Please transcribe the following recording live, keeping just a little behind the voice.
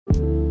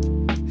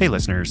Hey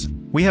listeners,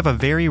 we have a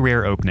very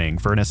rare opening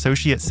for an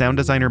associate sound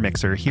designer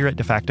mixer here at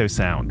De Facto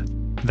Sound.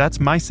 That's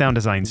my sound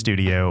design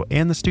studio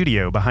and the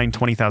studio behind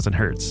 20,000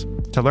 Hertz.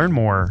 To learn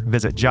more,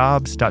 visit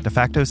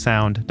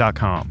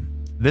jobs.defactosound.com.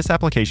 This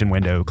application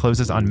window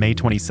closes on May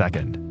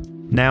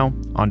 22nd. Now,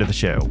 onto the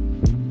show.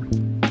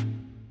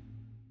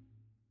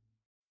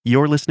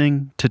 You're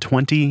listening to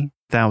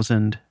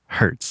 20,000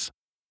 Hertz.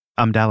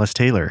 I'm Dallas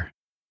Taylor.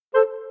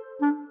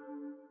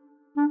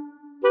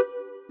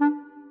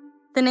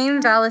 The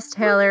name Dallas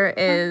Taylor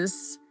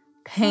is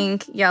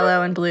pink,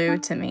 yellow, and blue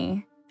to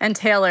me. And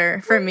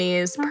Taylor, for me,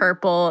 is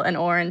purple and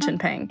orange and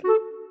pink.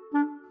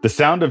 The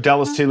sound of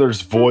Dallas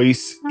Taylor's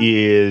voice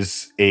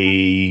is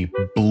a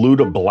blue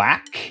to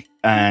black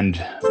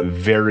and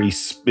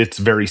it's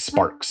very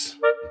sparks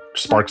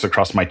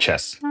across my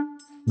chest.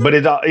 But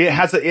it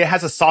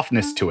has a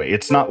softness to it.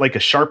 It's not like a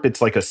sharp,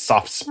 it's like a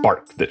soft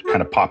spark that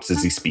kind of pops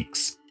as he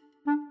speaks.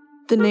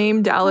 The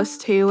name Dallas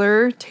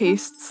Taylor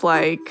tastes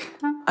like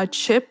a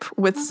chip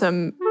with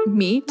some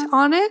meat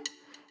on it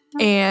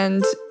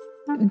and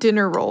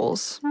dinner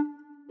rolls.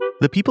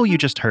 The people you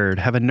just heard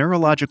have a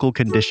neurological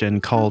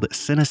condition called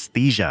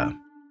synesthesia.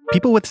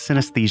 People with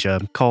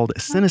synesthesia, called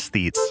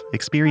synesthetes,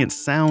 experience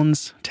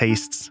sounds,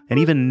 tastes, and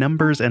even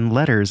numbers and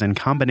letters in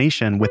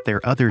combination with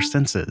their other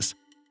senses.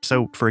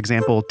 So, for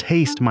example,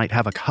 taste might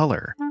have a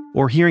color,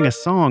 or hearing a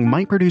song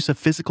might produce a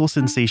physical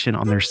sensation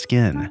on their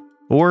skin.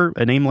 Or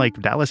a name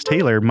like Dallas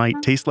Taylor might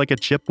taste like a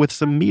chip with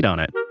some meat on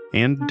it,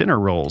 and dinner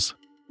rolls.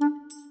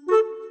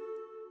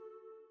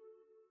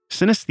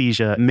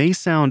 Synesthesia may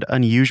sound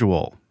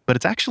unusual, but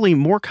it's actually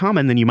more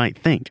common than you might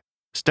think.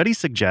 Studies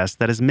suggest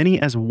that as many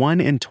as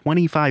 1 in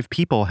 25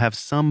 people have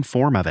some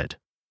form of it.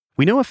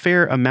 We know a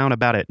fair amount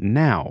about it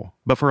now,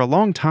 but for a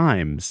long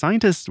time,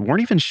 scientists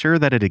weren't even sure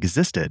that it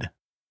existed.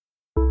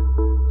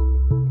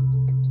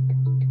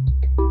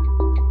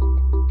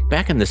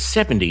 Back in the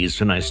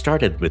 70s, when I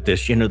started with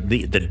this,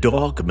 the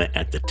dogma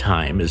at the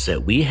time is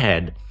that we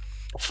had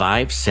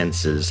 5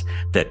 senses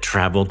that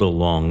traveled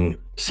along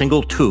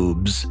single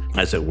tubes,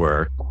 as it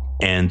were,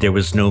 and there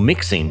was no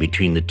mixing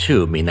between the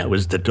two. I mean, that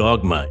was the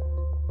dogma.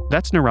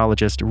 That's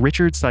neurologist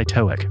Richard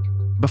Cytowic.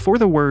 Before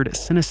the word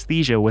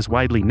synesthesia was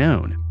widely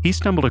known, he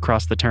stumbled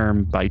across the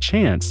term by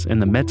chance in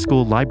the med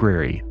school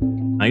library.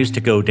 I used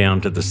to go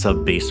down to the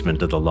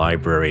sub-basement of the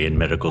library in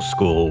medical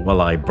school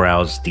while I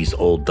browsed these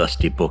old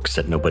dusty books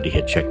that nobody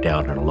had checked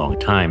out in a long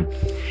time.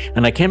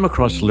 And I came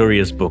across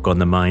Luria's book on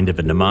the mind of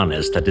a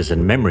mnemonist, that is a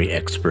memory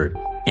expert.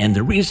 And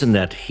the reason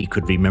that he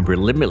could remember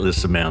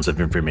limitless amounts of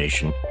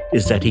information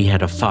is that he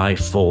had a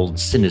 5-fold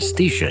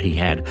synesthesia. He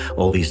had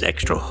all these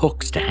extra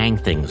hooks to hang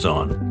things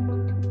on.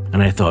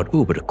 And I thought,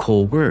 ooh, what a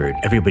cool word.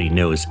 Everybody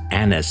knows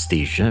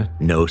anesthesia,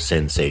 no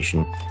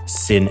sensation.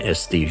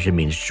 Synesthesia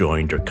means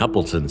joined or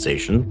coupled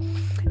sensation.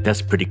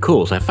 That's pretty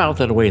cool. So I filed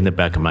that away in the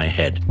back of my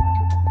head.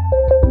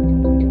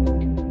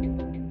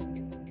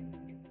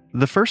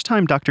 The first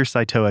time Dr.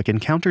 Cytowic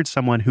encountered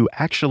someone who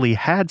actually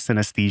had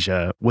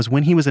synesthesia was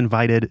when he was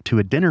invited to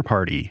a dinner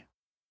party.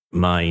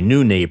 My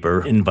new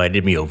neighbor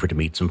invited me over to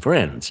meet some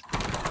friends.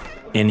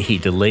 And he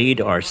delayed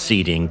our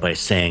seating by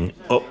saying,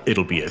 oh,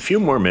 it'll be a few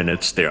more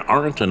minutes. There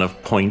aren't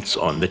enough points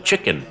on the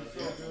chicken.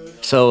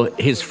 So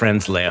his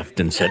friends laughed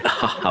and said,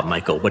 ha,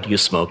 Michael, what are you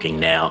smoking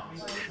now?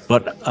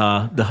 But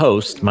the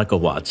host, Michael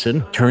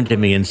Watson, turned to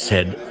me and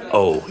said,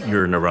 oh,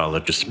 you're a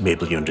neurologist.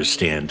 Maybe you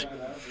understand.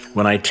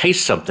 When I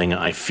taste something,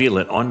 I feel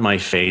it on my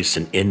face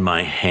and in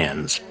my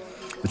hands.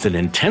 With an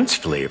intense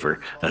flavor,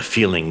 a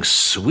feeling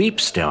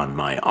sweeps down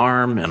my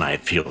arm, and I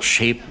feel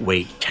shape,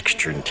 weight,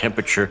 texture, and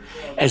temperature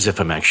as if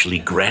I'm actually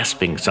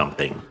grasping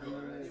something.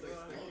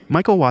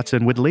 Michael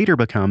Watson would later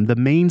become the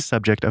main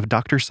subject of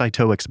Dr.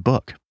 Cytowic's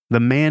book,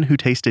 The Man Who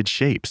Tasted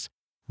Shapes.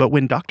 But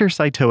when Dr.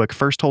 Cytowic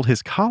first told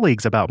his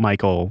colleagues about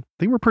Michael,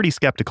 they were pretty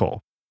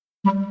skeptical.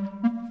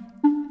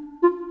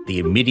 They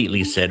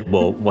immediately said,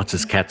 well, what's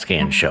his CAT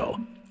scan show?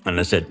 And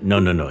I said,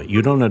 no,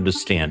 you don't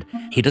understand.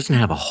 He doesn't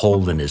have a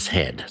hole in his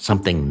head,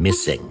 something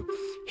missing.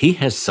 He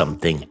has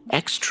something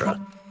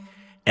extra.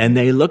 And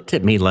they looked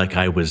at me like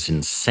I was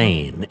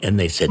insane. And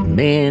they said,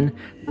 man,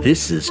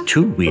 this is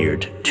too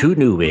weird, too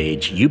new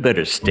age. You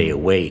better stay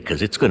away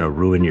because it's going to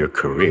ruin your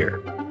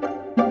career.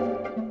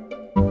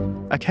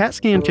 A CAT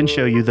scan can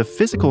show you the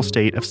physical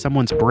state of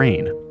someone's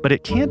brain, but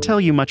it can't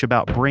tell you much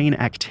about brain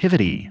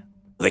activity.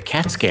 The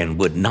CAT scan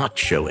would not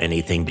show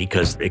anything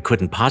because it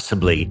couldn't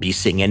possibly be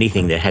seeing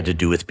anything that had to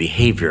do with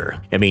behavior.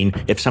 I mean,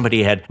 if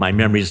somebody had, my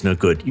memory's no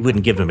good, you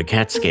wouldn't give them a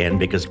CAT scan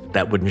because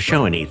that wouldn't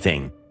show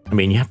anything. I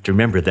mean, you have to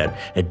remember that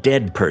a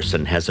dead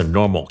person has a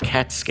normal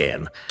CAT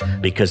scan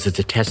because it's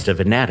a test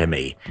of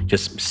anatomy,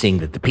 just seeing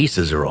that the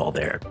pieces are all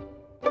there.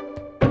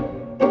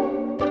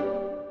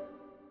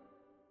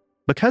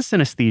 Because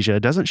synesthesia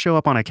doesn't show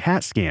up on a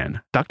CAT scan,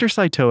 Dr.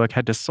 Cytowic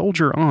had to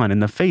soldier on in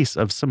the face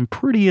of some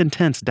pretty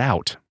intense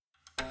doubt.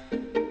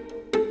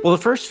 Well,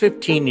 the first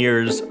 15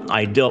 years,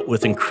 I dealt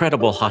with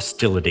incredible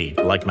hostility,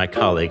 like my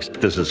colleagues.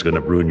 This is going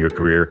to ruin your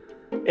career.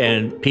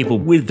 And people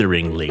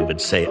witheringly would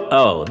say,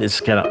 oh,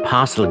 this cannot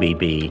possibly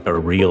be a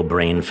real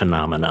brain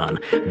phenomenon.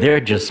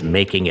 They're just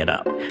making it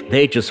up.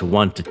 They just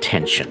want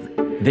attention.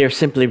 They're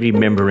simply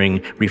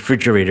remembering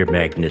refrigerator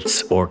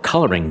magnets or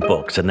coloring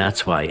books, and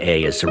that's why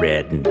A is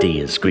red and D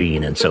is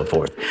green and so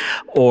forth.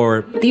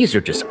 Or these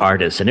are just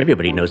artists, and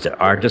everybody knows that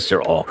artists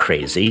are all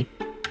crazy.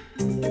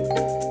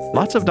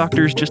 Lots of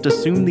doctors just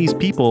assume these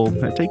people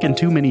have taken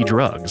too many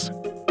drugs.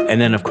 And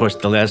then, of course,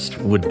 the last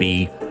would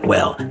be,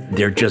 well,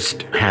 they're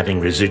just having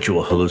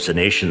residual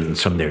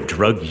hallucinations from their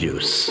drug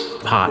use,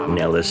 pot and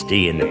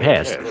LSD in the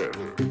past.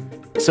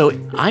 So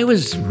I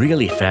was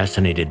really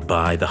fascinated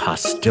by the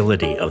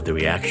hostility of the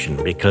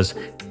reaction because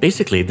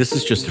basically this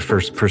is just a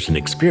first-person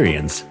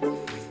experience.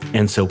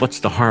 And so what's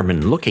the harm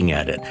in looking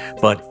at it?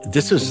 But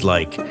this is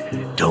like,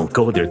 don't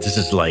go there. This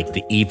is like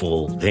the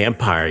evil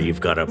vampire.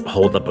 You've got to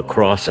hold up a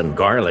cross and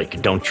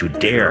garlic. Don't you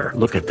dare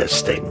look at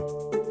this thing.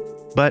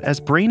 But as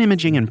brain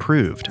imaging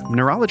improved,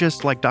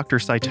 neurologists like Dr.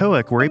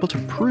 Sytowic were able to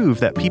prove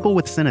that people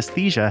with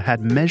synesthesia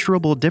had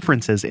measurable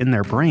differences in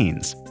their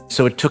brains.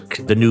 So it took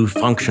the new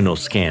functional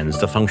scans,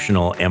 the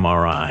functional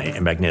MRI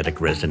and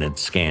magnetic resonance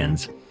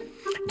scans,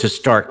 to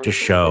start to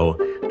show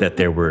that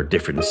there were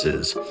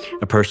differences.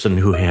 A person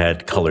who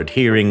had colored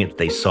hearing,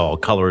 they saw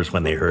colors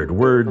when they heard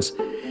words,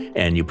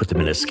 and you put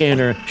them in a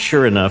scanner.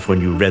 Sure enough,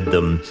 when you read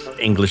them,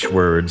 English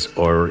words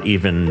or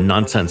even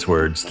nonsense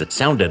words that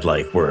sounded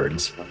like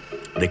words,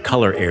 the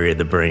color area of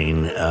the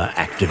brain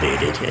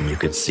activated, and you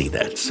could see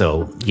that.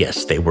 So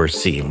yes, they were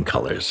seeing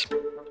colors.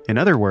 In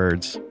other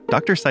words,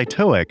 Dr.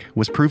 Sytowic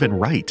was proven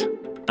right.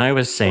 I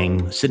was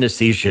saying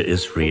synesthesia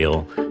is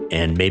real,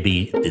 and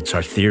maybe it's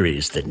our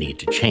theories that need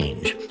to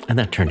change. And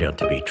that turned out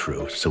to be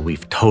true. So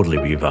we've totally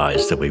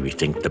revised the way we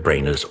think the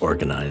brain is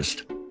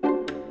organized.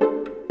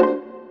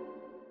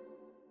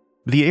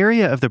 The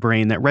area of the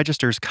brain that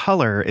registers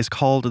color is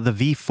called the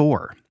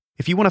V4.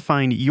 If you want to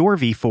find your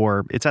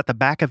V4, it's at the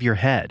back of your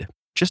head,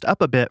 just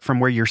up a bit from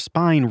where your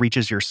spine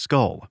reaches your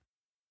skull.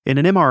 In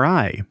an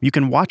MRI, you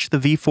can watch the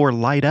V4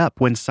 light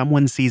up when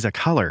someone sees a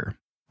color.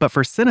 But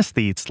for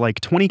synesthetes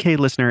like 20K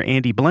listener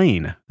Andy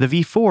Blaine, the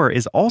V4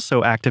 is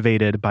also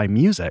activated by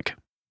music.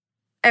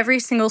 Every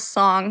single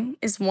song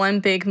is one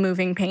big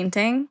moving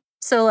painting.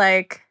 So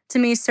to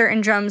me,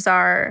 certain drums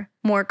are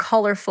more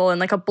colorful and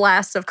like a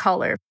blast of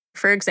color.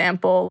 For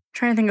example, I'm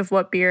trying to think of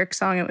what Björk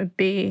song it would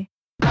be.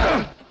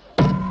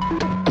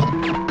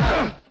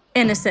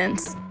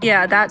 Innocence.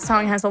 Yeah, that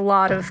song has a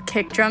lot of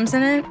kick drums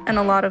in it and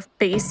a lot of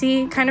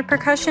bassy kind of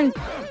percussion.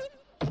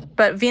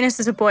 But Venus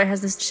is a Boy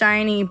has this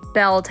shiny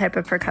bell type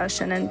of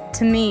percussion, and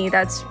to me,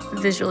 that's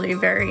visually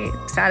very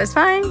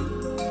satisfying.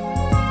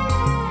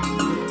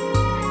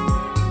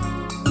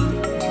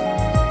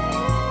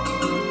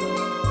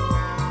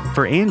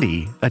 For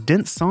Andy, a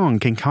dense song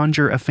can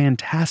conjure a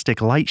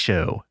fantastic light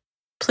show.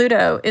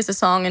 Pluto is a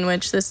song in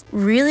which this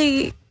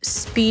really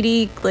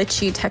speedy,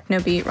 glitchy techno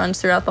beat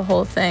runs throughout the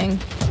whole thing.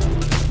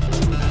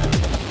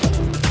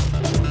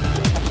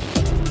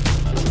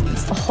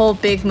 It's the whole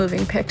big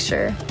moving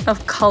picture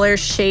of color,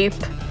 shape.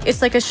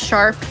 It's like a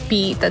sharp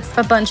beat that's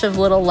a bunch of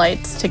little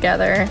lights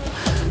together.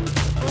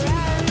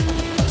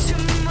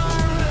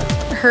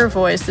 Her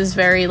voice is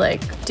very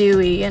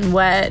dewy and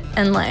wet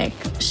and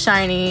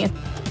shiny.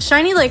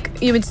 Shiny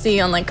like you would see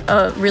on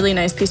a really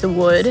nice piece of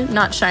wood,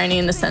 not shiny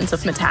in the sense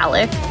of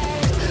metallic.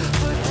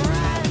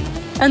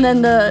 And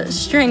then the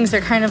strings are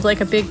kind of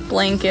like a big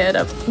blanket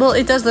of, well,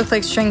 it does look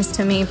like strings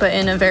to me, but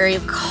in a very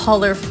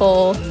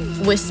colorful,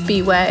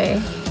 wispy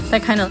way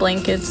that kind of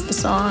blankets the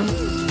song.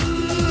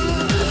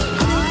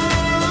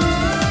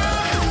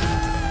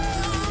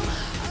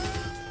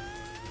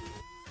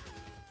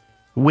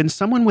 When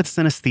someone with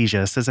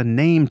synesthesia says a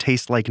name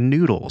tastes like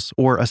noodles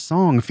or a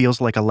song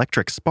feels like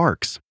electric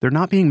sparks, they're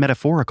not being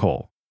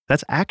metaphorical.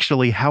 That's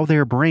actually how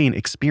their brain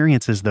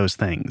experiences those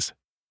things.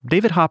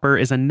 David Hopper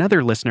is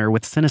another listener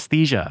with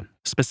synesthesia.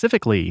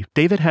 Specifically,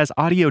 David has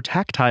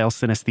audio-tactile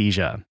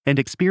synesthesia and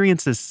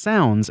experiences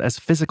sounds as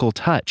physical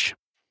touch.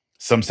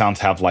 Some sounds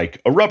have a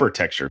rubber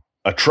texture.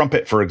 A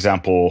trumpet, for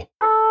example,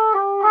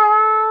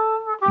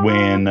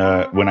 when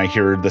I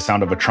hear the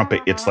sound of a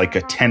trumpet, it's like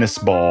a tennis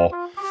ball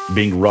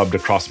being rubbed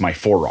across my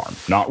forearm.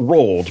 Not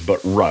rolled,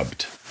 but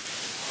rubbed.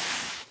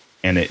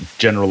 And it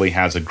generally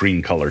has a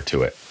green color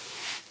to it.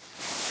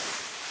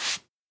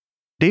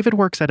 David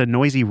works at a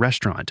noisy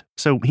restaurant,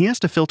 so he has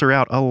to filter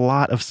out a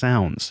lot of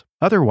sounds.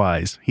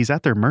 Otherwise, he's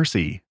at their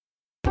mercy.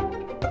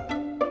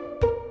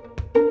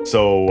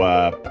 So,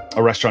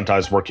 a restaurant I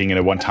was working in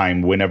at one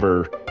time,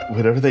 whenever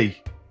they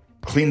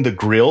cleaned the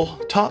grill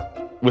top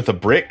with a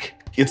brick,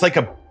 it's like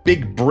a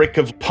big brick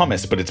of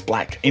pumice, but it's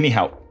black.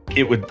 Anyhow,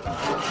 it would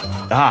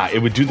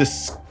do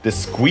this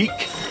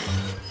squeak,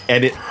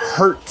 and it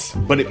hurts,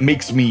 but it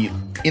makes me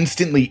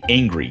instantly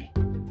angry.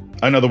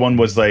 Another one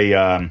was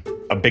a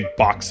big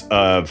box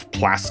of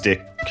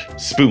plastic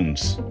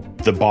spoons.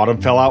 The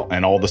bottom fell out,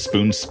 and all the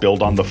spoons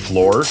spilled on the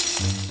floor,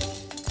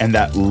 and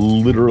that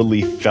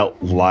literally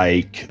felt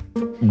like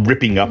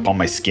ripping up on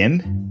my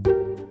skin.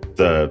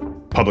 The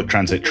public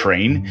transit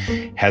train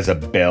has a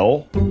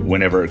bell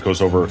whenever it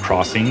goes over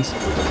crossings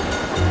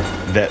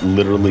that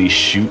literally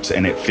shoots,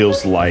 and it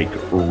feels like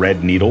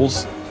red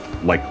needles,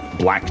 like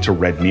black to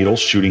red needles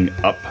shooting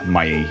up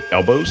my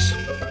elbows.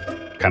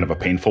 Kind of a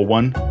painful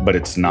one, but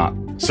it's not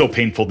so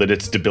painful that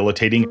it's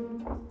debilitating.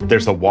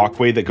 There's a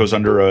walkway that goes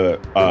under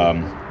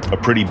a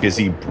pretty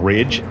busy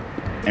bridge,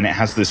 and it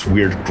has this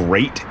weird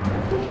grate.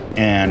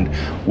 And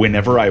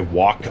whenever I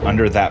walk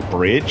under that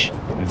bridge,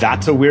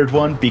 that's a weird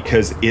one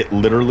because it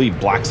literally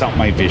blacks out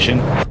my vision,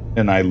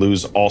 and I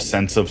lose all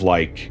sense of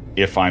like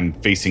if I'm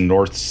facing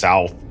north,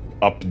 south,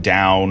 up,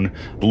 down.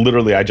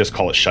 Literally, I just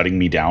call it shutting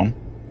me down.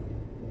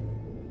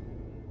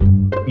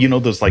 You know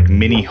those like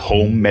mini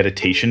home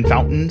meditation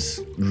fountains?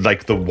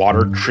 Like the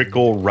water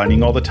trickle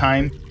running all the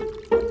time?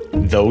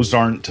 Those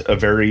aren't a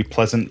very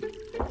pleasant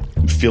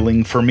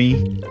feeling for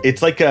me.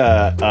 It's like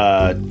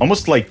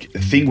almost like a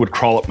thing would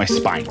crawl up my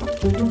spine.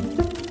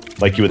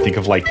 Like you would think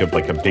of like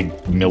a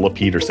big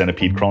millipede or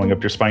centipede crawling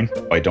up your spine.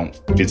 I don't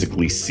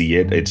physically see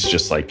it. It's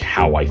just like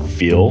how I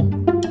feel.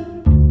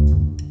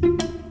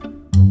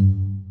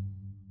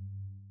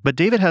 But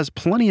David has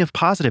plenty of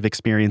positive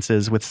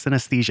experiences with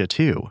synesthesia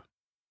too.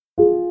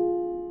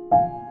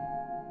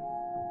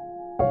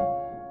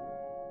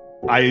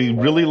 I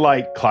really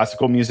like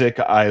classical music.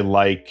 I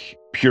like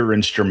pure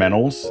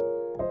instrumentals.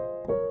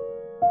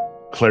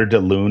 Clair de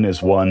Lune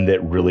is one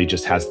that really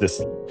just has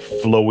this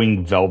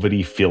flowing,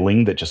 velvety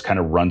feeling that just kind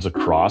of runs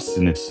across,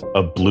 and it's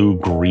a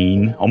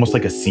blue-green, almost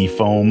like a sea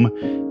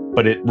foam,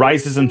 but it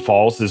rises and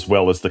falls as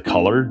well as the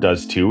color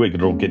does too.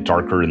 It'll get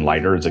darker and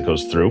lighter as it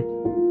goes through.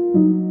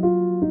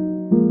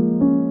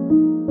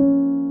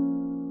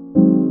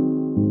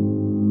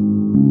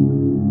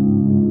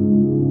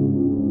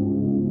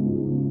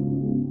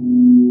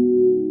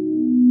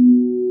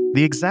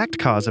 The exact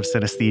cause of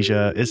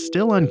synesthesia is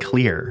still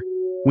unclear.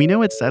 We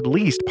know it's at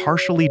least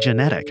partially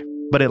genetic,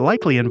 but it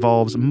likely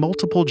involves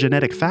multiple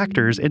genetic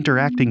factors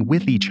interacting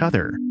with each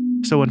other.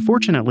 So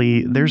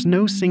unfortunately, there's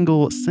no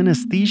single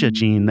synesthesia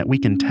gene that we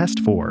can test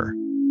for.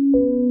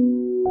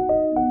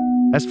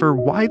 As for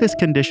why this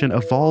condition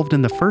evolved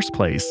in the first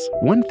place,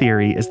 one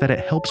theory is that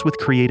it helps with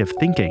creative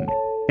thinking.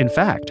 In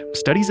fact,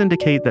 studies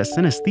indicate that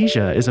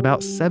synesthesia is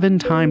about 7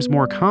 times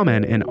more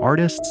common in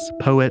artists,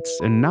 poets,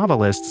 and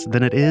novelists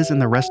than it is in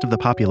the rest of the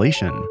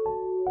population.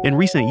 In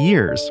recent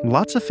years,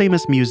 lots of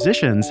famous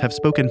musicians have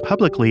spoken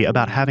publicly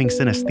about having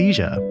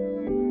synesthesia.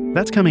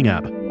 That's coming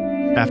up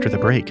after the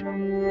break.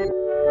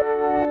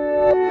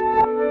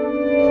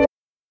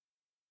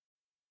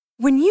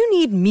 When you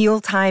need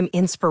mealtime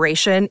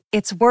inspiration,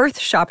 it's worth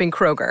shopping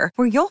Kroger,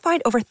 where you'll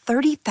find over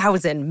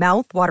 30,000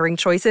 mouth-watering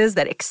choices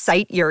that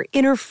excite your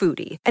inner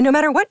foodie. And no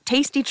matter what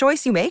tasty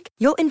choice you make,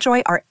 you'll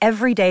enjoy our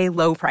everyday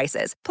low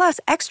prices, plus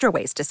extra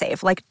ways to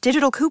save, like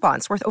digital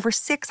coupons worth over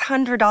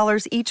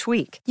 $600 each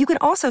week. You can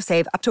also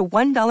save up to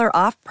 $1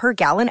 off per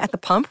gallon at the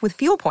pump with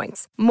fuel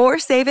points. More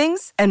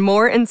savings and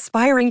more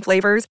inspiring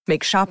flavors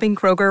make shopping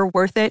Kroger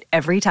worth it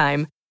every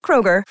time.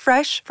 Kroger,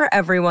 fresh for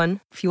everyone.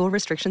 Fuel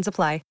restrictions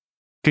apply.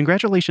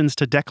 Congratulations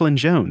to Declan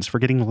Jones for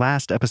getting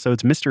last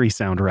episode's mystery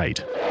sound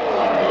right.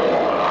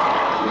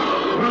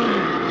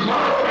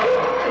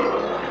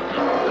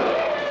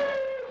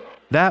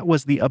 That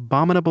was the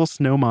abominable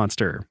snow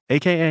monster,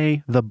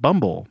 aka the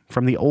Bumble,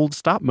 from the old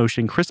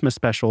stop-motion Christmas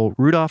special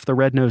Rudolph the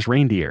Red-Nosed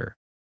Reindeer.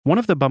 One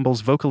of the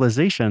Bumble's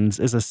vocalizations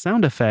is a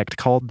sound effect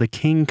called the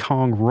King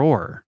Kong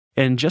Roar.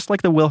 And just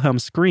like the Wilhelm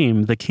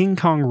scream, the King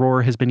Kong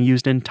roar has been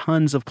used in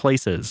tons of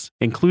places,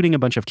 including a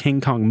bunch of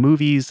King Kong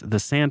movies, The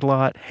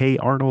Sandlot, Hey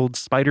Arnold,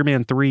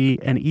 Spider-Man 3,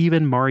 and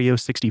even Mario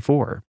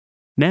 64.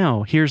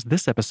 Now, here's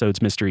this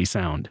episode's mystery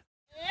sound.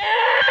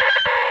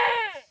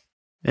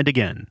 And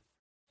again.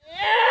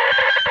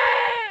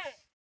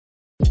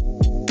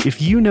 If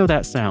you know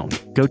that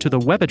sound, go to the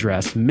web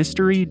address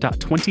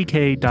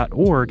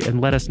mystery.20k.org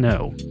and let us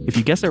know. If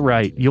you guess it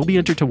right, you'll be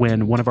entered to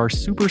win one of our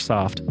super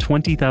soft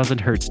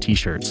 20,000 Hertz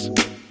t-shirts.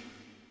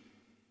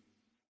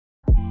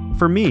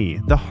 For me,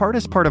 the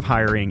hardest part of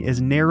hiring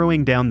is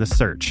narrowing down the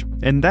search,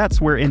 and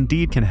that's where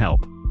Indeed can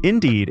help.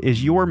 Indeed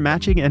is your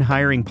matching and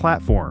hiring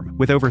platform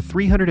with over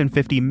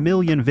 350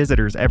 million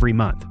visitors every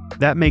month.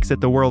 That makes it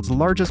the world's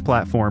largest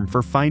platform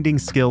for finding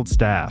skilled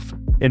staff.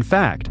 In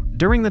fact,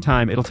 during the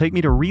time it'll take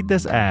me to read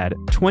this ad,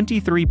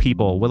 23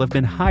 people will have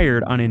been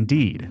hired on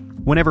Indeed.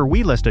 Whenever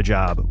we list a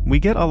job, we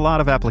get a lot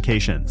of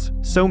applications.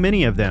 So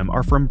many of them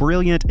are from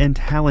brilliant and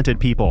talented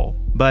people.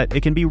 But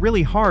it can be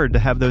really hard to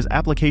have those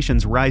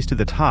applications rise to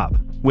the top.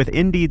 With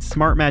Indeed's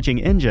smart matching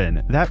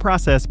engine, that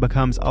process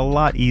becomes a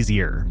lot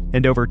easier.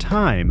 And over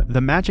time,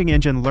 the matching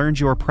engine learns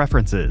your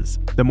preferences.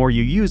 The more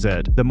you use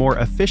it, the more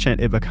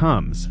efficient it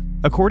becomes.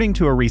 According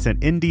to a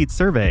recent Indeed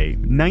survey,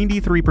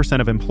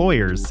 93% of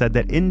employers said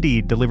that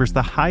Indeed delivers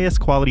the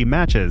highest quality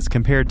matches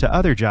compared to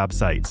other job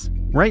sites.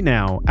 Right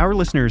now, our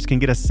listeners can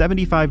get a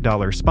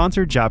 $75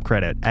 sponsored job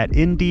credit at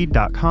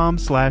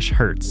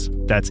Indeed.com/Hertz.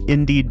 That's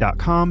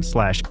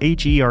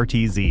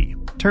Indeed.com/HERTZ.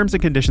 Terms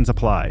and conditions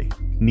apply.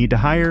 Need to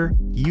hire?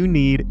 You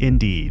need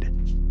Indeed.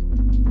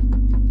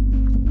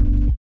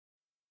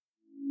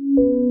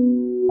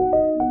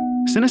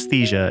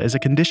 Synesthesia is a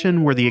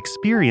condition where the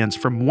experience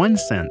from one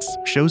sense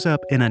shows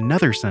up in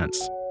another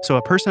sense, so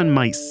a person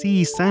might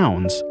see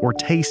sounds or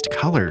taste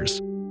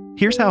colors.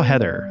 Here's how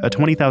Heather, a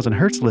 20,000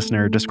 Hertz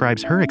listener,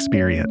 describes her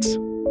experience.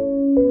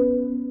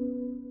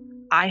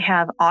 I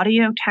have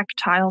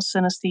audio-tactile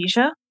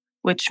synesthesia,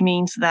 which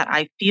means that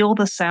I feel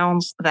the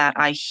sounds that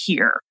I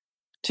hear.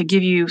 To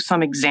give you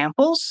some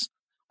examples,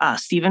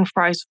 Stephen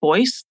Fry's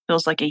voice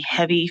feels like a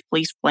heavy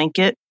fleece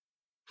blanket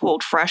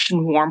pulled fresh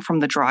and warm from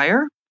the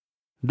dryer.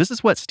 This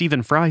is what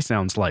Stephen Fry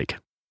sounds like.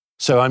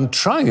 So I'm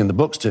trying in the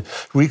books to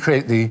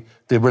recreate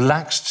the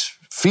relaxed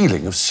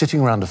feeling of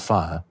sitting around a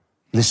fire,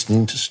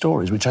 listening to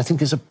stories, which I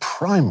think is a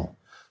primal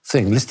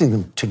thing, listening to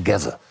them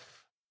together.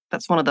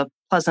 That's one of the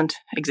pleasant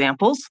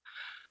examples.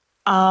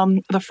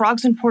 The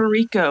frogs in Puerto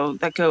Rico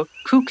that go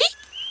kooky,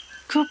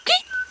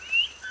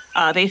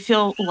 kooky, they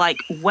feel like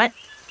wet,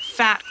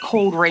 fat,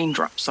 cold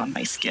raindrops on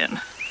my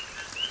skin.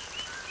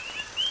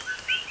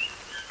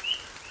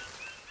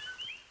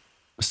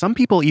 Some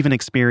people even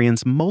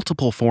experience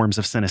multiple forms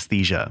of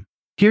synesthesia.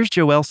 Here's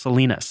Joelle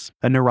Salinas,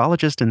 a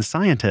neurologist and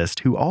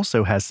scientist who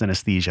also has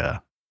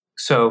synesthesia.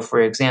 So,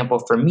 for example,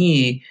 for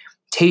me,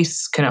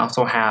 tastes can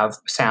also have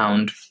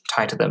sound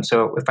tied to them.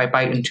 So if I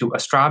bite into a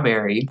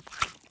strawberry,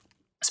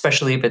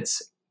 especially if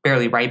it's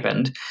barely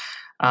ripened,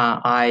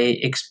 I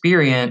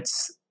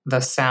experience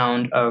the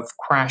sound of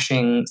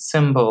crashing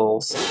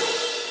cymbals,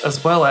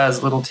 as well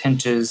as little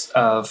tinges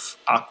of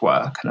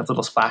aqua, kind of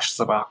little splashes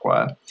of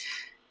aqua.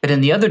 But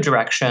in the other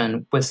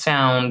direction, with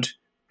sound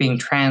being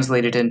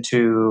translated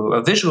into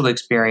a visual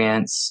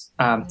experience,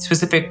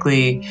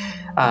 specifically,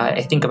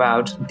 I think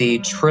about the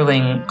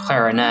trilling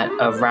clarinet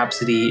of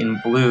Rhapsody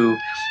in Blue.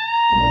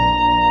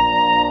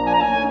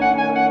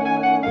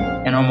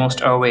 And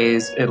almost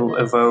always it'll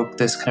evoke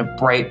this kind of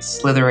bright,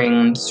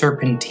 slithering,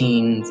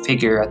 serpentine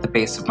figure at the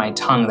base of my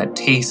tongue that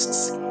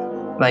tastes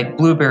like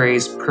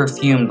blueberries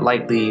perfumed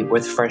lightly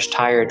with fresh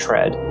tire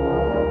tread.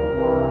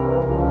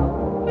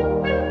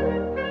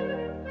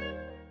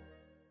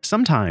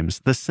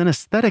 Sometimes the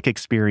synesthetic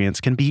experience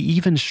can be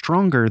even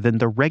stronger than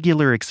the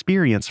regular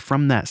experience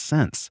from that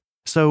sense.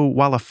 So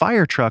while a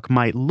fire truck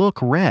might look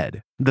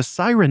red, the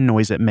siren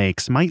noise it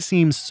makes might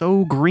seem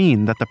so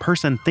green that the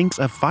person thinks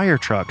of fire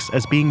trucks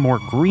as being more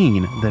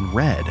green than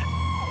red.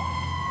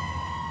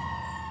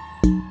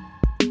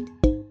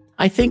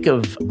 I think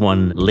of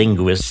one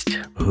linguist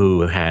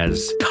who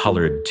has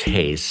colored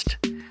taste,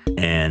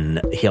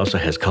 and he also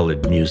has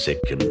colored music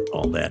and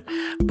all that.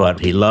 But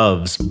he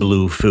loves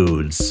blue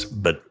foods,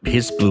 but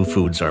his blue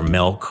foods are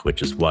milk,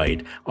 which is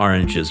white,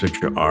 oranges,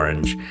 which are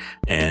orange,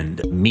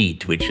 and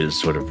meat, which is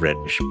sort of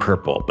reddish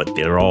purple, but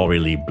they're all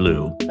really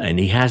blue. And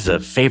he has a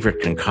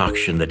favorite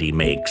concoction that he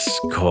makes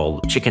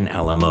called chicken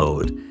a la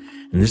mode.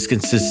 And this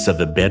consists of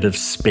a bed of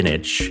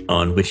spinach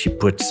on which he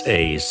puts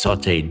a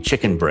sautéed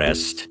chicken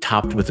breast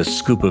topped with a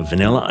scoop of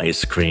vanilla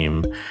ice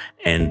cream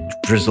and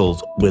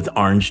drizzled with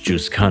orange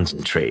juice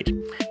concentrate.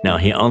 Now,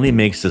 he only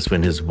makes this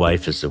when his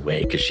wife is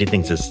away because she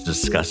thinks it's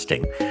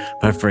disgusting.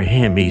 But for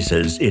him, he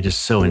says, it is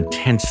so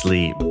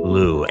intensely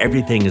blue.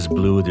 Everything is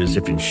blue. There's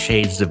different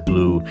shades of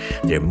blue.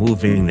 They're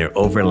moving, they're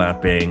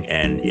overlapping,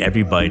 and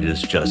every bite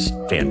is just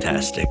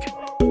fantastic.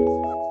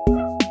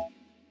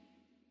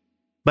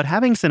 But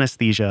having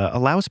synesthesia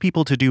allows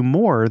people to do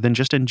more than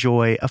just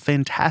enjoy a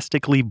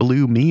fantastically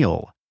blue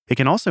meal. It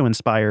can also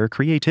inspire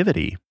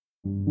creativity.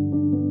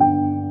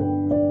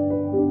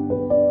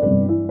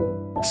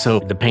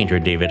 So the painter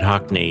David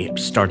Hockney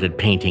started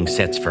painting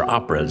sets for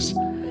operas,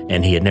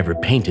 and he had never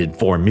painted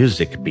for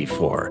music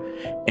before.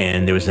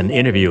 And there was an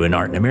interview in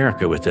Art in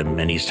America with him,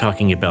 and he's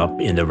talking about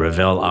in the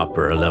Ravel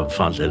opera,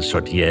 L'Enfant de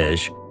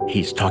Sortilège,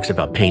 he talks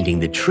about painting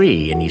the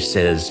tree, and he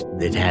says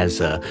it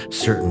has a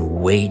certain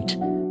weight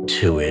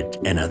to it.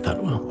 And I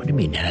thought, well, what do you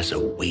mean it has a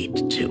weight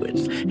to it?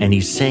 And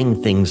he's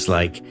saying things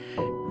like,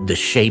 the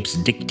shapes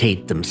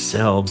dictate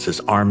themselves, his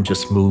arm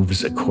just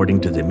moves according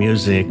to the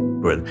music,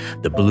 or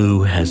the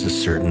blue has a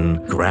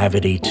certain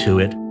gravity to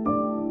it.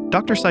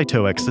 Dr.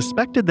 Saitoic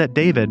suspected that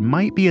David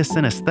might be a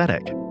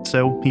synesthetic,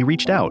 so he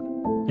reached out.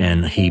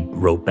 And he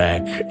wrote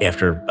back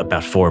after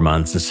about 4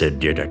 months and said,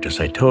 Dear Dr.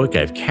 Saitoic,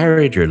 I've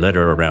carried your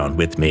letter around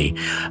with me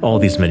all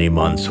these many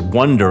months,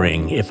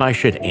 wondering if I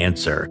should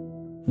answer.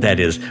 That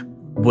is,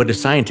 would a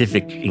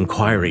scientific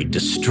inquiry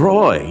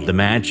destroy the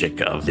magic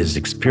of his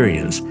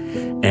experience?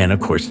 And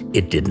of course,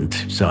 it didn't.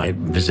 So I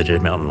visited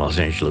him out in Los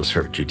Angeles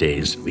for 2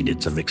 days. We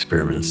did some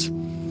experiments.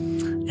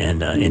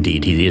 And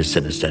indeed, he is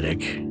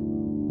synesthetic.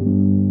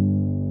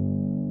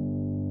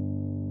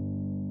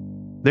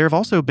 There have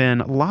also been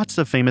lots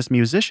of famous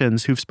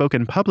musicians who've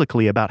spoken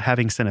publicly about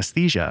having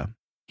synesthesia.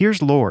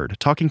 Here's Lorde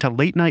talking to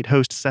late-night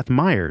host Seth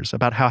Meyers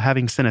about how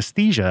having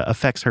synesthesia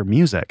affects her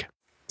music.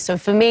 So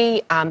for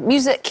me,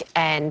 music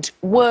and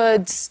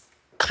words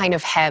kind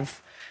of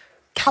have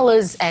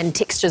colours and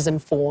textures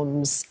and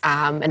forms,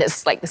 and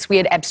it's like this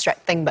weird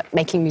abstract thing, but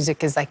making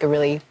music is like a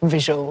really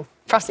visual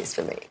process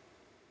for me.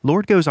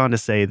 Lorde goes on to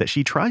say that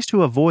she tries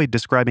to avoid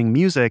describing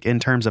music in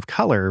terms of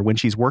color when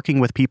she's working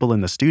with people in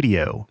the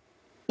studio.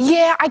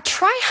 Yeah, I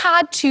try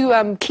hard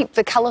to keep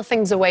the color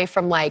things away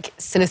from like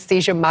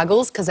synesthesia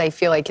muggles because I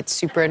feel like it's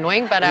super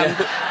annoying. But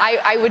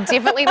I would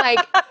definitely I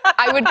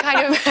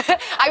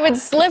would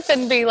slip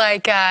and be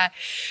like, it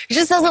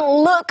just doesn't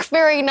look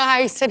very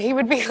nice. And he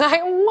would be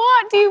like,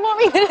 what do you want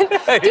me to do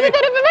with that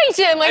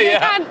information? Like,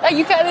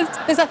 you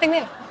can't, there's nothing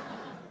there.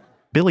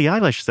 Billie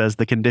Eilish says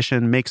the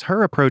condition makes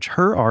her approach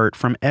her art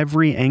from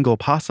every angle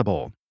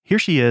possible. Here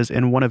she is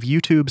in one of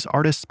YouTube's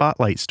Artist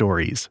Spotlight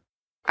stories.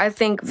 I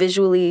think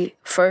visually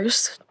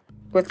first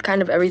with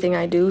kind of everything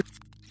I do.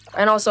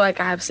 And also, like,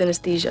 I have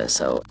synesthesia,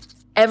 so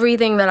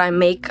everything that I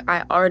make,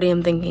 I already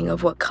am thinking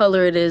of what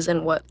color it is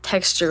and what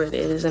texture it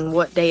is and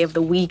what day of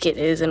the week it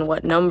is and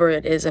what number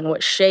it is and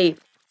what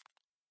shape.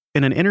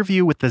 In an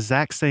interview with the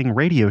Zach Sang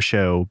radio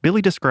show,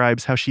 Billie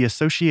describes how she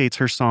associates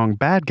her song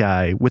Bad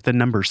Guy with the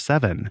number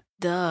 7.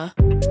 Duh.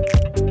 I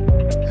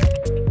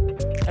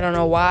don't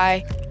know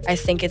why. I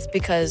think it's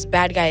because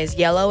Bad Guy is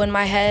yellow in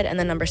my head and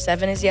the number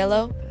 7 is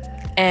yellow.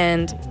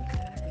 And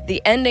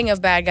the ending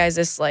of Bad Guy is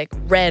this, like,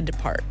 red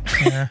part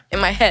in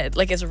my head.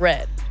 Like, it's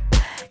red.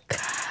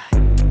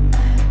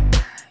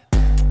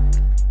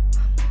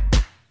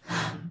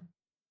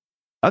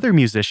 Other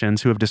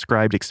musicians who have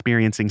described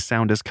experiencing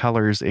sound as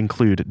colors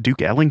include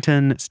Duke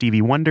Ellington,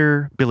 Stevie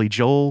Wonder, Billy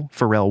Joel,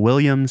 Pharrell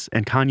Williams,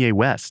 and Kanye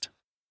West.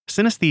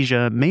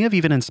 Synesthesia may have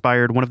even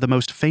inspired one of the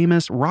most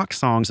famous rock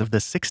songs of the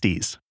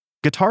 60s.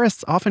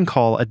 Guitarists often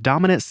call a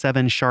dominant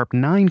 7 sharp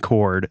 9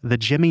 chord the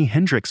Jimi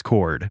Hendrix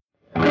chord,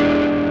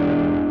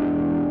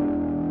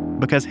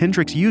 because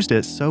Hendrix used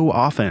it so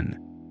often.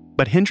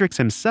 But Hendrix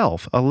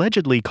himself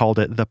allegedly called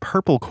it the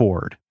purple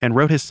chord and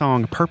wrote his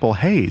song Purple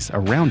Haze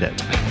around it.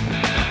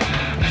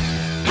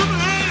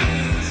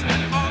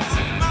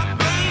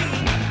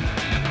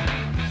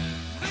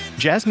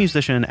 Jazz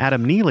musician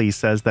Adam Neely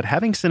says that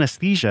having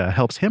synesthesia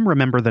helps him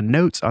remember the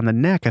notes on the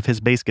neck of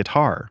his bass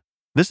guitar.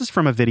 This is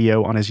from a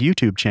video on his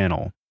YouTube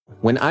channel.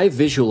 When I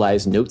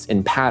visualize notes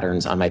and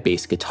patterns on my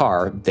bass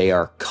guitar, they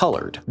are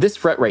colored. This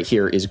fret right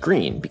here is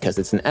green because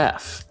it's an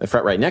F. The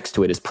fret right next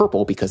to it is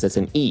purple because it's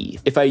an E.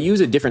 If I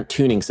use a different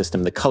tuning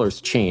system, the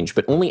colors change,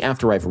 but only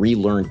after I've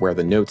relearned where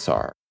the notes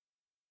are.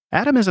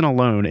 Adam isn't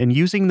alone in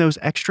using those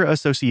extra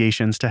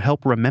associations to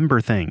help remember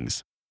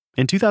things.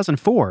 In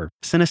 2004,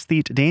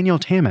 synesthete Daniel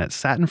Tammet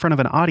sat in front of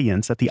an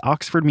audience at the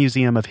Oxford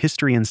Museum of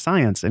History and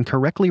Science and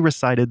correctly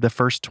recited the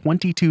first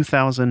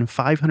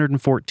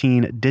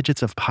 22,514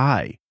 digits of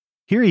pi.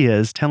 Here he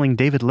is telling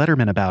David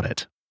Letterman about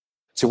it.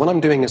 So what I'm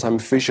doing is I'm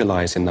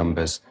visualizing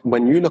numbers.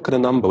 When you look at a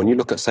number, when you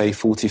look at, say,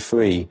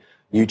 43,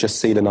 you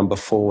just see the number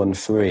 4 and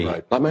 3,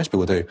 like most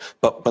people do.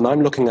 But when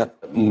I'm looking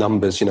at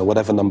numbers,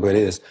 whatever number it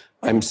is,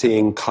 I'm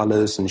seeing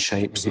colors and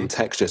shapes and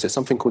textures. It's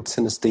something called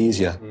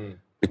synesthesia.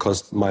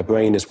 Because my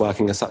brain is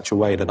working in such a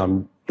way that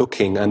I'm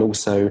looking and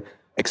also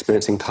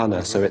experiencing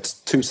color. So it's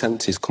two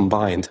senses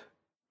combined.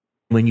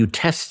 When you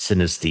test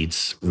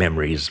synesthetes'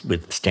 memories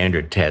with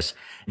standard tests,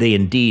 they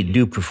indeed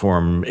do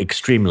perform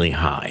extremely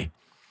high.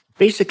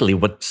 Basically,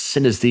 what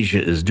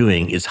synesthesia is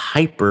doing is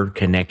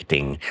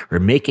hyper-connecting or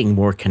making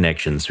more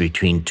connections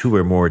between 2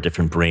 or more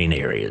different brain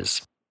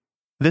areas.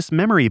 This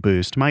memory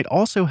boost might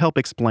also help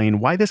explain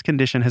why this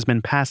condition has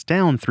been passed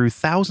down through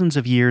thousands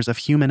of years of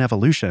human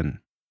evolution.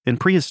 In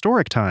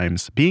prehistoric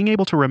times, being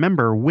able to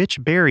remember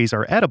which berries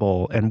are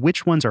edible and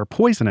which ones are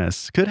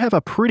poisonous could have a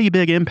pretty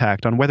big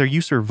impact on whether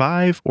you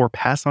survive or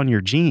pass on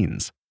your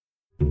genes.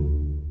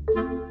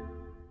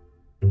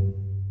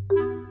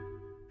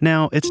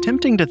 Now, it's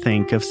tempting to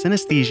think of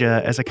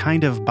synesthesia as a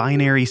kind of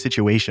binary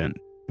situation.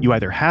 You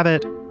either have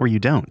it or you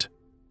don't.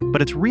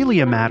 But it's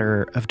really a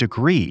matter of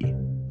degree.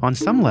 On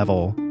some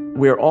level,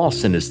 we're all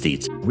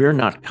synesthetes. We're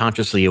not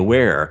consciously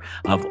aware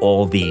of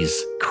all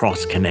these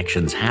cross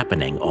connections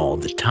happening all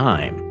the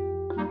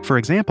time. For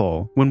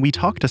example, when we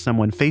talk to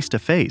someone face to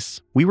face,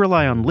 we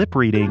rely on lip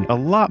reading a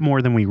lot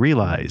more than we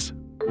realize.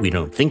 We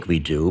don't think we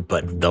do,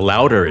 but the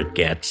louder it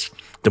gets,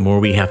 the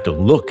more we have to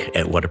look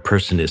at what a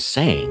person is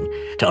saying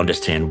to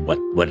understand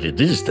what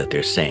it is that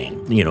they're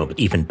saying.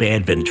 Even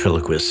bad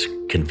ventriloquists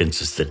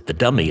convince us that the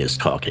dummy is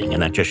talking,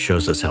 and that just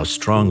shows us how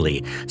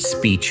strongly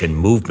speech and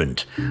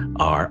movement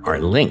are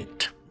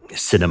linked.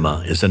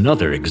 Cinema is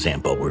another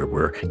example where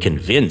we're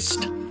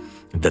convinced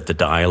that the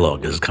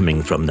dialogue is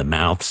coming from the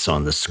mouths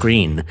on the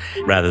screen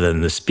rather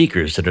than the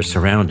speakers that are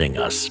surrounding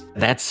us.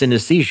 That's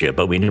synesthesia,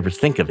 but we never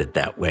think of it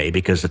that way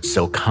because it's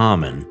so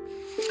common.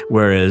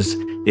 Whereas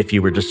if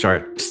you were to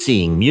start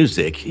seeing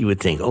music, you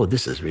would think, oh,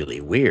 this is really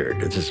weird.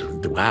 This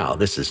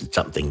is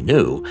something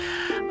new.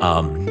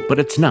 But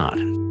it's not.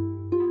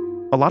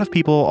 A lot of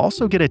people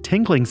also get a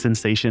tingling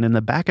sensation in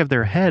the back of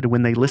their head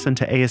when they listen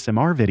to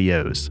ASMR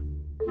videos.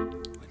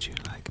 Would you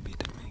like me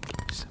to make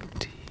you some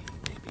tea?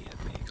 Maybe a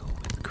bagel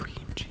with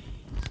cream cheese?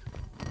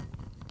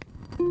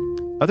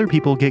 Other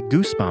people get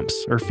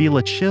goosebumps or feel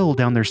a chill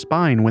down their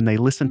spine when they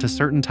listen to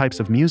certain types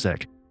of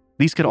music.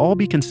 These could all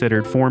be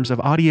considered forms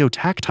of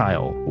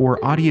audio-tactile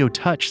or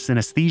audio-touch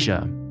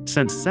synesthesia,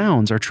 since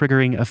sounds are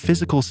triggering a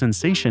physical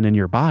sensation in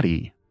your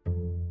body.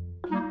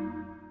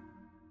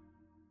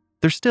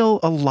 There's still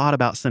a lot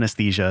about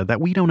synesthesia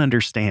that we don't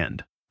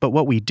understand. But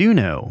what we do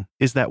know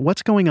is that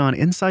what's going on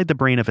inside the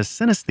brain of a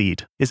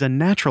synesthete is a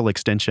natural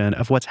extension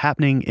of what's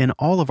happening in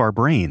all of our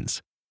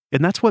brains.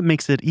 And that's what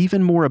makes it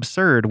even more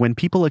absurd when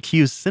people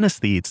accuse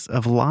synesthetes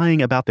of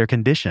lying about their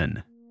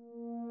condition.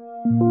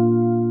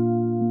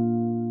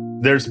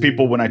 There's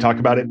people, when I talk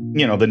about it, the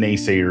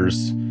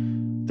naysayers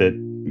that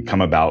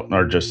come about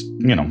are just,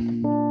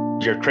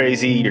 you're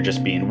crazy, you're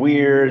just being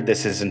weird,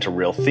 this isn't a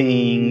real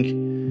thing.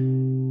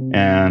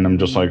 And I'm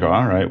just like,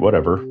 all right,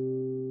 whatever.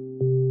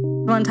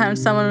 One time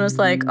someone was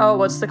like, oh,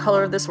 what's the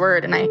color of this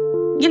word? And I,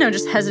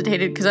 just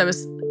hesitated because I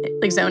was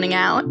like zoning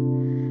out.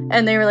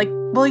 And they were like,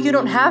 well, you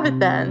don't have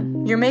it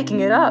then. You're making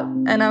it up.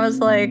 And I was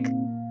like,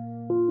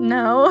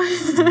 no,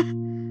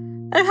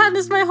 I've had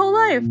this my whole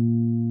life.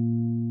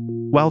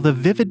 While the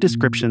vivid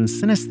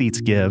descriptions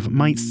synesthetes give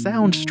might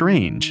sound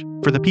strange,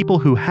 for the people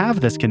who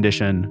have this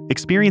condition,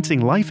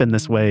 experiencing life in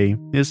this way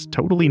is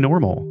totally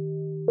normal.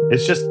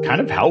 It's just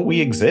kind of how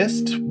we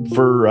exist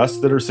for us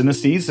that are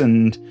synesthetes,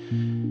 and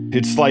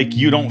it's like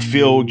you don't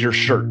feel your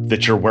shirt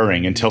that you're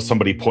wearing until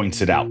somebody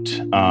points it out.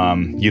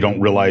 You don't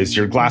realize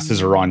your glasses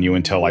are on you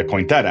until I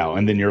point that out,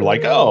 and then you're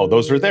like, oh,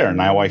 those are there,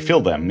 now I feel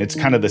them. It's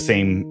kind of the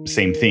same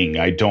thing.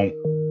 I don't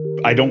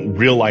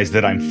realize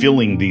that I'm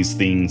feeling these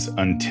things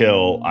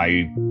until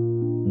I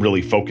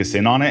really focus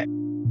in on it.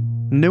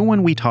 No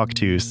one we talked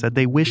to said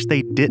they wish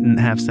they didn't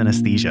have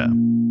synesthesia.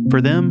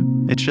 For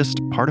them, it's just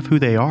part of who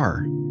they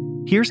are.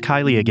 Here's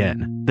Kylie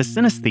again, the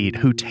synesthete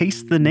who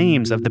tastes the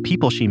names of the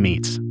people she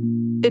meets.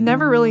 It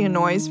never really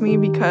annoys me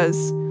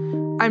because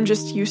I'm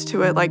just used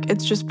to it. Like,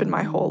 it's just been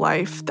my whole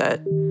life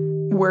that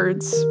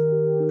words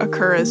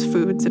occur as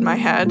foods in my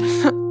head.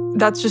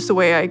 That's just the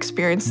way I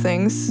experience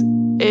things.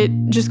 It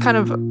just kind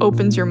of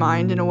opens your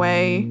mind in a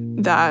way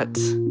that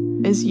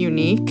is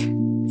unique,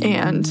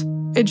 and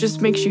it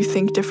just makes you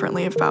think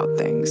differently about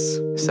things.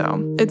 So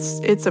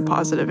it's a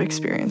positive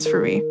experience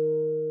for me.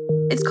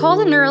 It's called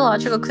a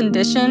neurological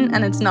condition,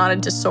 and it's not a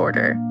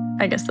disorder.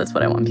 I guess that's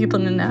what I want people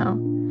to know.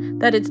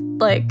 That it's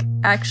like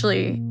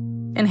actually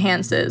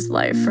enhances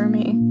life for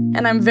me.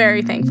 And I'm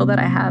very thankful that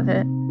I have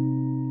it.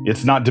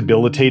 It's not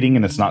debilitating,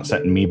 and it's not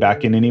setting me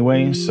back in any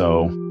way.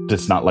 So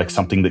it's not like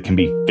something that can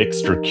be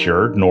fixed or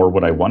cured, nor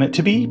would I want it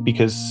to be,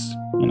 because,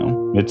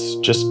 it's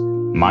just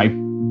my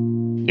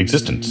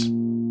existence.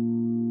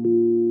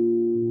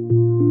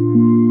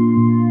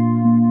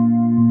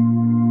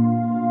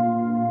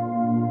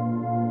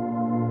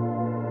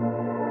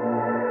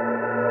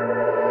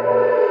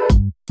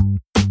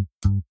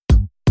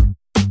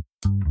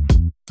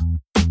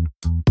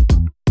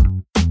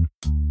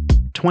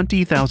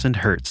 "20,000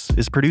 Hertz"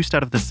 is produced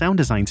out of the sound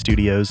design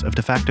studios of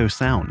De Facto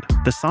Sound,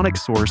 the sonic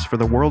source for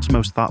the world's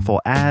most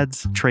thoughtful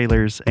ads,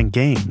 trailers, and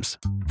games.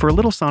 For a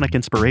little sonic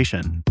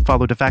inspiration,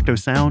 follow De Facto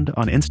Sound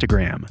on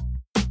Instagram.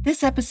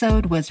 This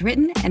episode was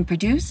written and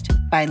produced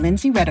by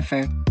Lindsay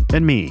Redifer.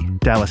 And me,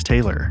 Dallas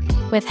Taylor.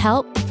 With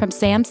help from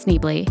Sam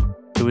Sneebly.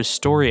 It was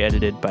story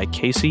edited by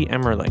Casey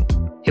Emmerling.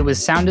 It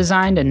was sound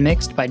designed and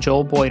mixed by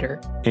Joel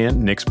Boyder.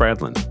 And Nick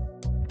Spradlin.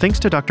 Thanks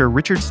to Dr.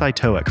 Richard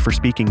Cytowic for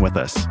speaking with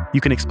us.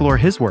 You can explore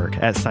his work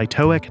at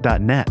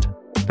cytowic.net.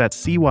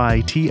 That's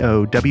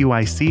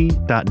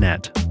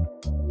CYTOWIC.net.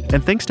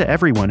 And thanks to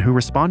everyone who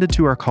responded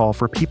to our call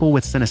for people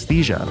with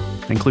synesthesia,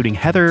 including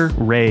Heather,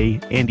 Ray,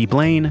 Andy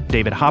Blaine,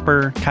 David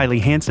Hopper, Kylie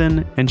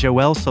Hansen, and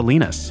Joelle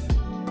Salinas.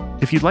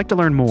 If you'd like to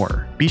learn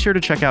more, be sure to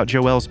check out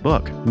Joelle's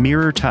book,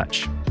 Mirror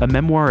Touch, a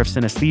memoir of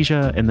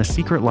synesthesia and the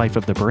secret life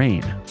of the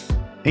brain.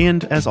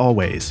 And as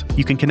always,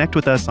 you can connect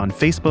with us on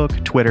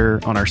Facebook, Twitter,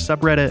 on our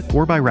subreddit,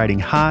 or by writing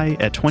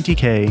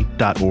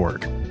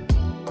hi@20k.org.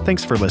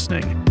 Thanks for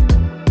listening.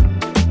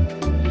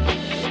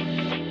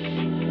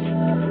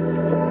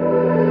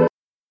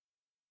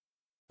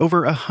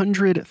 Over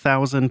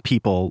 100,000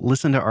 people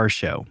listen to our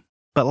show,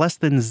 but less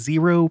than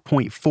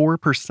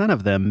 0.4%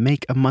 of them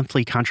make a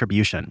monthly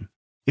contribution.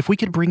 If we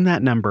could bring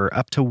that number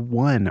up to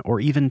 1 or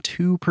even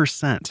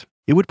 2%,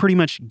 it would pretty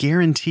much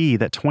guarantee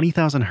that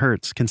 20,000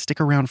 Hertz can stick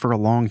around for a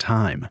long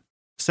time.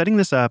 Setting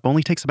this up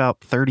only takes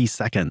about 30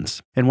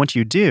 seconds, and once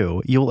you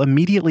do, you'll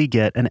immediately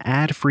get an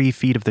ad-free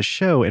feed of the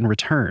show in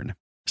return.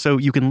 So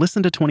you can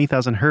listen to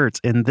 20,000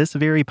 Hertz in this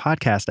very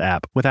podcast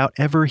app without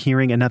ever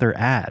hearing another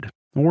ad,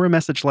 or a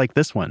message like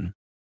this one.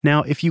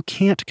 Now, if you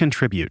can't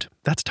contribute,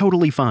 that's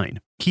totally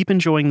fine. Keep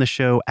enjoying the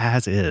show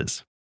as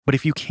is. But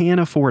if you can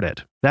afford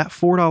it, that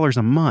 $4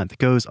 a month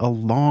goes a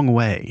long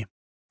way.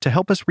 To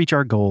help us reach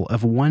our goal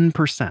of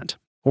 1%,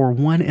 or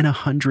 1 in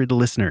 100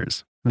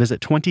 listeners,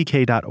 visit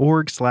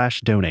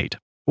 20k.org/donate,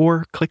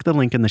 or click the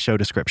link in the show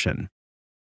description.